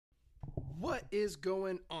What is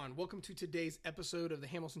going on? Welcome to today's episode of the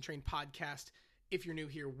Hamilton Train Podcast. If you're new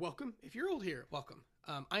here, welcome. If you're old here, welcome.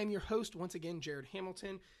 I am your host, once again, Jared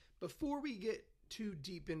Hamilton. Before we get too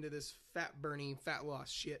deep into this fat-burning,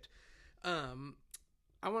 fat-loss shit, I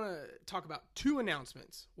want to talk about two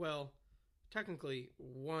announcements. Well, technically,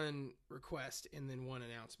 one request and then one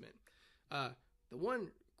announcement. The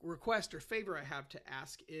one request or favor I have to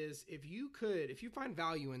ask is if you find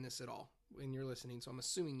value in this at all when you're listening, so I'm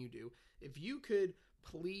assuming you do, if you could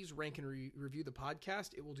please rank and review the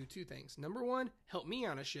podcast, it will do two things. Number one, help me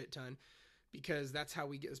out a shit ton, because that's how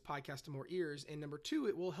we get this podcast to more ears. And number two,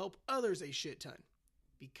 it will help others a shit ton,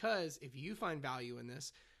 because if you find value in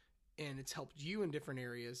this and it's helped you in different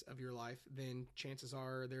areas of your life, then chances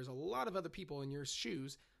are there's a lot of other people in your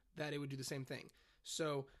shoes that it would do the same thing.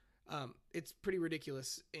 So it's pretty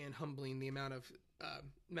ridiculous and humbling the amount of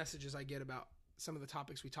messages I get about some of the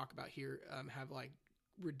topics we talk about here have like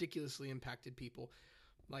ridiculously impacted people.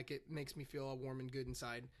 Like, it makes me feel all warm and good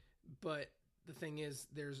inside. But the thing is,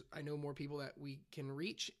 I know more people that we can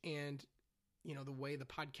reach, and you know, the way the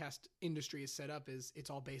podcast industry is set up is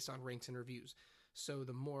it's all based on ranks and reviews. So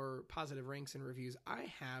the more positive ranks and reviews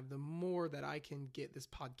I have, the more that I can get this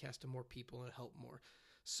podcast to more people and help more.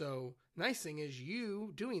 So nice thing is,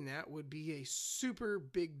 you doing that would be a super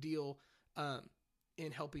big deal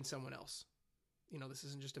in helping someone else. You know, this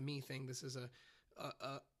isn't just a me thing. This is a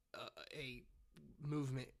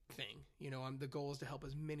movement thing. You know, the goal is to help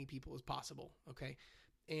as many people as possible. Okay.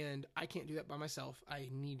 And I can't do that by myself. I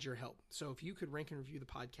need your help. So if you could rank and review the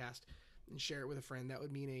podcast and share it with a friend, that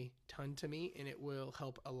would mean a ton to me, and it will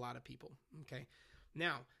help a lot of people. Okay.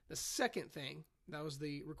 Now, the second thing, that was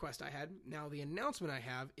the request I had. Now, the announcement I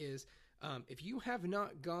have is if you have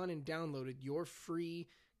not gone and downloaded your free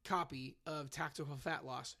copy of Tactical Fat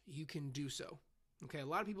Loss, you can do so. Okay, a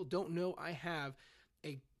lot of people don't know I have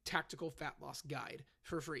a Tactical Fat Loss guide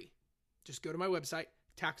for free. Just go to my website,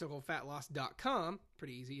 tacticalfatloss.com,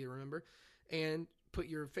 pretty easy to remember, and put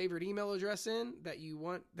your favorite email address in that you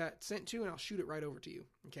want that sent to, and I'll shoot it right over to you,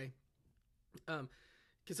 okay?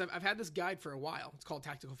 Because I've had this guide for a while. It's called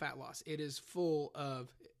Tactical Fat Loss. It is full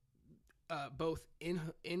of both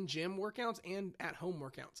in-gym workouts and at-home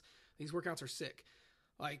workouts. These workouts are sick.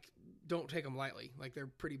 Like, don't take them lightly. Like, they're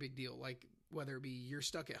a pretty big deal. Like, whether it be you're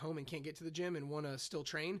stuck at home and can't get to the gym and want to still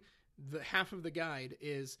train, the half of the guide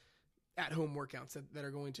is at-home workouts that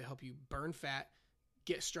are going to help you burn fat,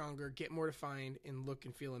 get stronger, get more defined, and look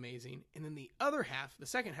and feel amazing. And then the other half, the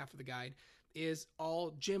second half of the guide, is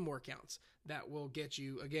all gym workouts that will get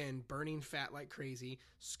you, again, burning fat like crazy,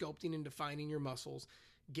 sculpting and defining your muscles,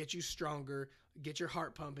 get you stronger, get your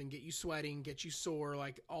heart pumping, get you sweating, get you sore,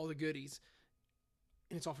 like all the goodies.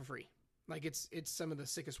 And it's all for free. Like, it's some of the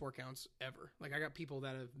sickest workouts ever. Like, I got people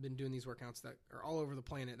that have been doing these workouts that are all over the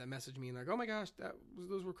planet that message me and like, oh my gosh,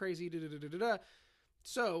 those were crazy.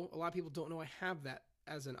 So a lot of people don't know I have that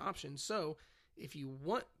as an option. So if you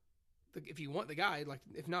want the guide, like,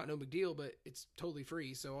 if not, no big deal, but it's totally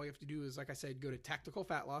free. So all you have to do is, like I said, go to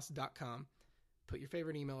tacticalfatloss.com, put your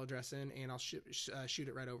favorite email address in, and I'll shoot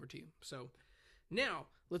it right over to you. So now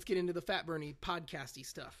let's get into the fat burning podcasty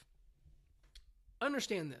stuff.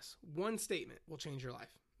 Understand this. One statement will change your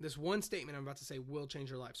life. This one statement I'm about to say will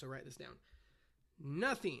change your life. So write this down.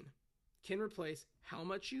 Nothing can replace how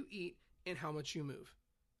much you eat and how much you move.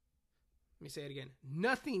 Let me say it again.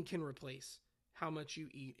 Nothing can replace how much you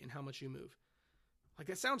eat and how much you move. Like,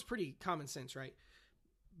 that sounds pretty common sense, right?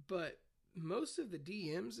 But most of the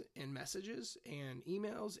DMs and messages and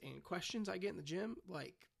emails and questions I get in the gym,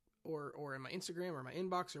 like, or in my Instagram or my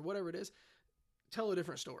inbox or whatever it is, tell a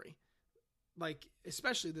different story. Like,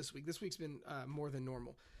 especially this week. This week's been more than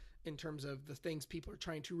normal in terms of the things people are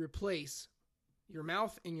trying to replace your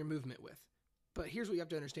mouth and your movement with. But here's what you have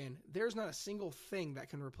to understand. There's not a single thing that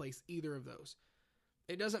can replace either of those.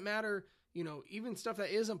 It doesn't matter, you know, even stuff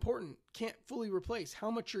that is important can't fully replace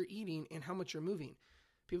how much you're eating and how much you're moving.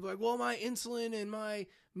 People are like, well, my insulin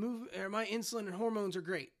and hormones are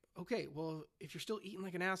great. Okay, well, if you're still eating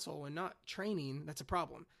like an asshole and not training, that's a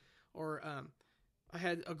problem. Or I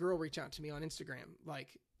had a girl reach out to me on Instagram,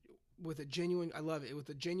 like, with a genuine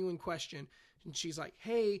question. And she's like,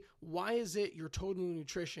 hey, why is it your total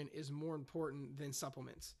nutrition is more important than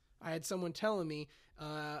supplements? I had someone telling me,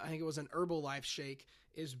 I think it was an Herbalife shake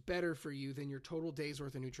is better for you than your total day's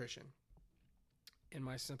worth of nutrition. And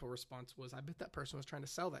my simple response was, I bet that person was trying to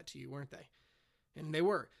sell that to you, weren't they? And they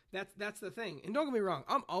were. That's the thing. And don't get me wrong,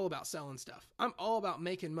 I'm all about selling stuff. I'm all about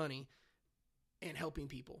making money and helping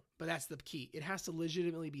people. But that's the key. It has to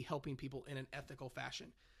legitimately be helping people in an ethical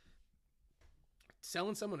fashion.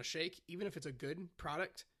 Selling someone a shake, even if it's a good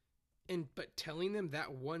product But telling them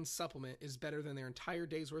that one supplement is better than their entire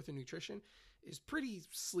day's worth of nutrition is pretty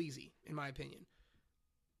sleazy, in my opinion.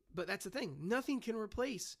 But that's the thing. Nothing can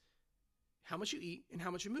replace how much you eat and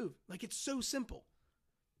how much you move. Like, it's so simple.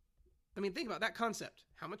 I mean, think about that concept.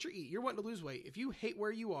 How much you eat. You're wanting to lose weight. If you hate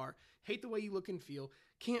where you are, hate the way you look and feel,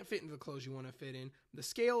 can't fit into the clothes you want to fit in, the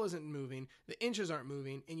scale isn't moving, the inches aren't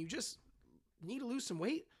moving, and you just need to lose some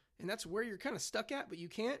weight, and that's where you're kind of stuck at, but you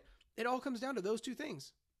can't, it all comes down to those two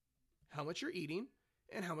things. How much you're eating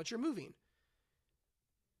and how much you're moving.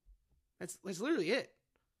 That's literally it.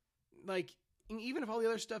 Like, even if all the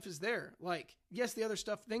other stuff is there, like, yes, the other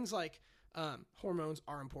stuff, things like hormones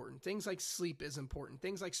are important. Things like sleep is important.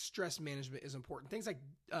 Things like stress management is important. Things like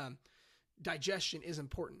digestion is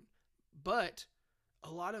important. But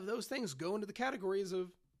a lot of those things go into the categories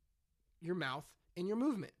of your mouth and your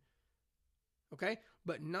movement. Okay?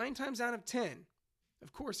 But 9 times out of 10,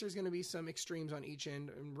 of course, there's going to be some extremes on each end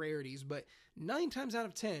and rarities, but 9 times out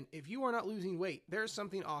of 10, if you are not losing weight, there's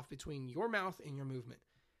something off between your mouth and your movement.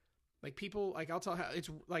 Like, people, like,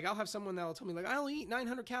 I'll have someone that'll tell me, like, I only eat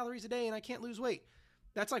 900 calories a day and I can't lose weight.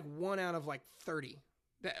 That's like 1 out of like 30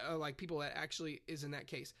 that like people that actually is in that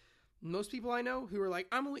case. Most people I know who are like,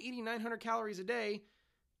 I'm only eating 900 calories a day.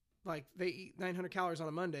 Like, they eat 900 calories on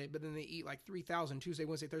a Monday, but then they eat like 3,000 Tuesday,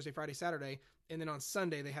 Wednesday, Thursday, Friday, Saturday. And then on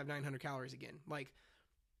Sunday, they have 900 calories again. Like,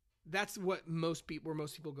 that's what where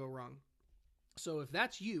most people go wrong. So if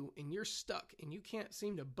that's you and you're stuck and you can't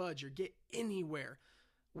seem to budge or get anywhere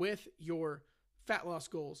with your fat loss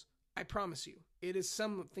goals, I promise you, it is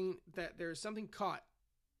something that there's something caught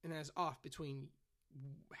and that is off between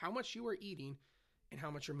how much you are eating and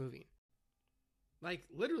how much you're moving. Like,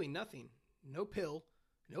 literally nothing. No pill,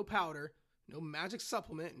 no powder, no magic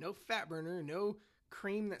supplement, no fat burner, no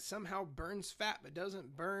cream that somehow burns fat but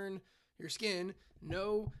doesn't burn your skin,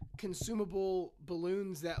 no consumable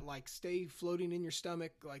balloons that like stay floating in your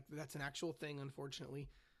stomach. Like, that's an actual thing, unfortunately.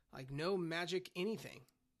 Like, no magic anything.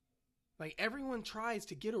 Like, everyone tries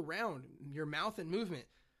to get around your mouth and movement.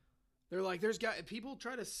 They're like, people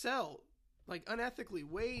try to sell like unethically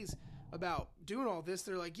ways about doing all this.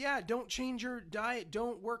 They're like, yeah, don't change your diet.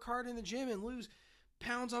 Don't work hard in the gym and lose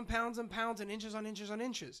pounds on pounds and pounds and inches on inches on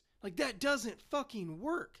inches. Like, that doesn't fucking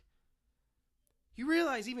work. You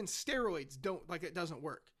realize even steroids it doesn't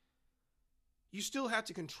work. You still have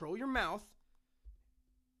to control your mouth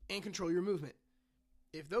and control your movement.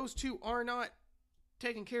 If those two are not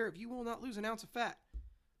taken care of, you will not lose an ounce of fat.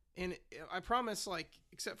 And I promise, like,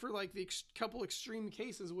 except for like the couple extreme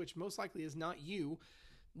cases, which most likely is not you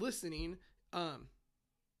listening,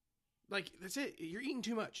 like, that's it. You're eating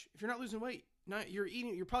too much. If you're not losing weight,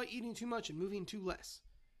 you're probably eating too much and moving too less.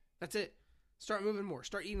 That's it. Start moving more.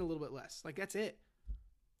 Start eating a little bit less. Like, that's it.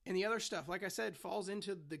 And the other stuff, like I said, falls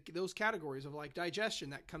into those categories of like digestion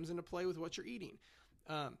that comes into play with what you're eating.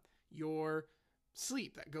 Your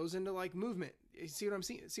sleep that goes into like movement. You see what I'm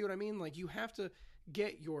saying? See what I mean? Like, you have to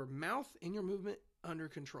get your mouth and your movement under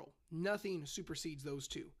control. Nothing supersedes those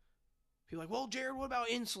two. People are like, well, Jared, what about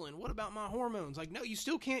insulin? What about my hormones? Like, no, you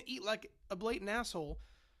still can't eat like a blatant asshole,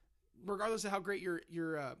 regardless of how great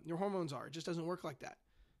your hormones are. It just doesn't work like that.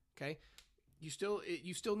 Okay. You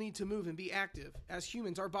still need to move and be active. As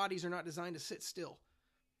humans, our bodies are not designed to sit still.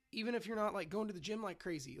 Even if you're not like going to the gym like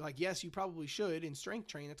crazy, like, yes, you probably should in strength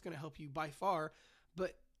training. That's going to help you by far,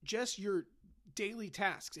 but just your daily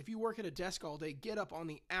tasks. If you work at a desk all day, get up on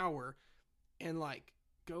the hour and like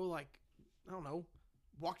go like, I don't know,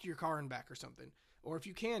 walk to your car and back or something. Or if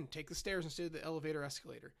you can, take the stairs instead of the elevator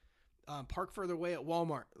escalator. Park further away at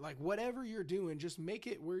Walmart. Like, whatever you're doing, just make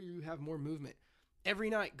it where you have more movement.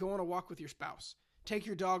 Every night, go on a walk with your spouse. Take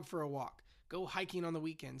your dog for a walk. Go hiking on the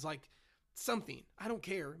weekends. Like, something. I don't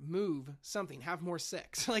care. Move something. Have more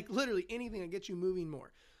sex. Like, literally anything that gets you moving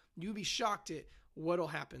more. You'll be shocked at what'll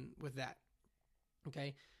happen with that.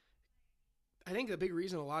 Okay? I think the big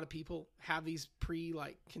reason a lot of people have these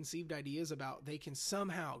conceived ideas about they can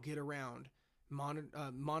somehow get around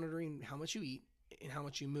monitoring how much you eat and how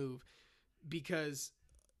much you move, because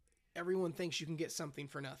everyone thinks you can get something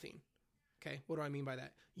for nothing. Okay, what do I mean by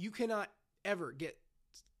that? You cannot ever get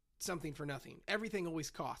something for nothing. Everything always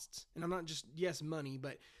costs. And I'm not just, yes, money,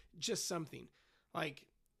 but just something. Like,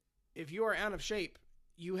 if you are out of shape,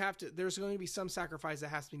 there's going to be some sacrifice that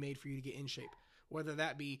has to be made for you to get in shape. Whether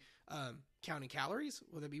that be counting calories,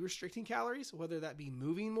 whether it be restricting calories, whether that be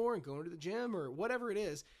moving more and going to the gym or whatever it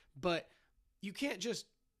is. But you can't just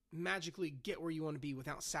magically get where you want to be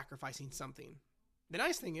without sacrificing something. The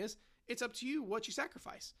nice thing is, it's up to you what you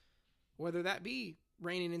sacrifice. Whether that be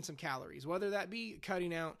reining in some calories, whether that be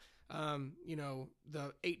cutting out,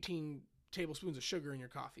 the 18 tablespoons of sugar in your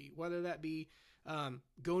coffee, whether that be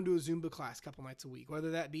going to a Zumba class a couple nights a week,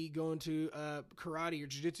 whether that be going to a karate or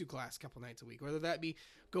jiu-jitsu class a couple nights a week, whether that be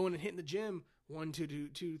going and hitting the gym 1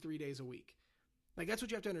 to 3 days a week. Like, that's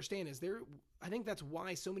what you have to understand is I think that's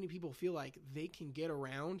why so many people feel like they can get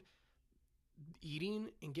around eating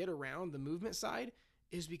and get around the movement side,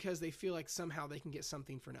 is because they feel like somehow they can get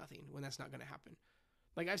something for nothing, when that's not going to happen.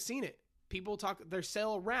 Like, I've seen it. People they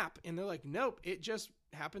sell a wrap and they're like, nope, it just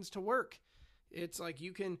happens to work. It's like,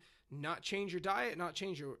 you can not change your diet, not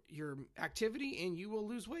change your activity, and you will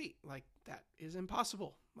lose weight. Like, that is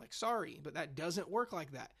impossible. Like, sorry, but that doesn't work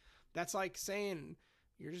like that. That's like saying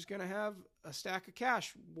you're just going to have a stack of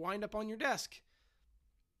cash wind up on your desk.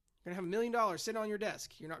 You're going to have $1 million sit on your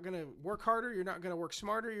desk. You're not going to work harder. You're not going to work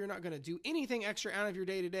smarter. You're not going to do anything extra out of your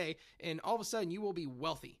day to day. And all of a sudden you will be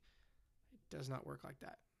wealthy. It does not work like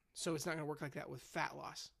that. So it's not going to work like that with fat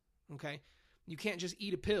loss. Okay. You can't just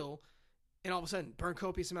eat a pill and all of a sudden burn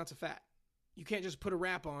copious amounts of fat. You can't just put a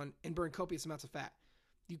wrap on and burn copious amounts of fat.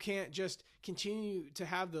 You can't just continue to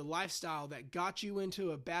have the lifestyle that got you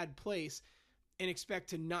into a bad place and expect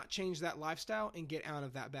to not change that lifestyle and get out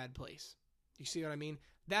of that bad place. You see what I mean?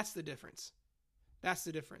 That's the difference. That's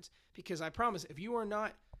the difference. Because I promise, if you are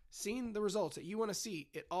not seeing the results that you want to see,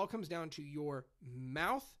 it all comes down to your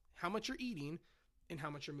mouth, how much you're eating, and how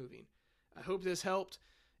much you're moving. I hope this helped.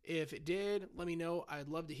 If it did, let me know. I'd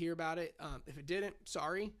love to hear about it. If it didn't,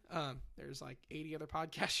 sorry. There's like 80 other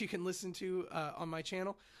podcasts you can listen to on my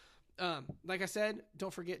channel. Like I said,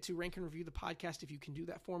 don't forget to rank and review the podcast if you can do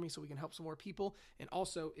that for me so we can help some more people. And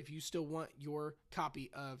also, if you still want your copy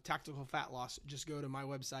of Tactical Fat Loss, just go to my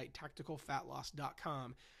website,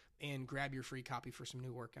 tacticalfatloss.com, and grab your free copy for some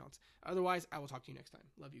new workouts. Otherwise, I will talk to you next time.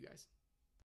 Love you guys.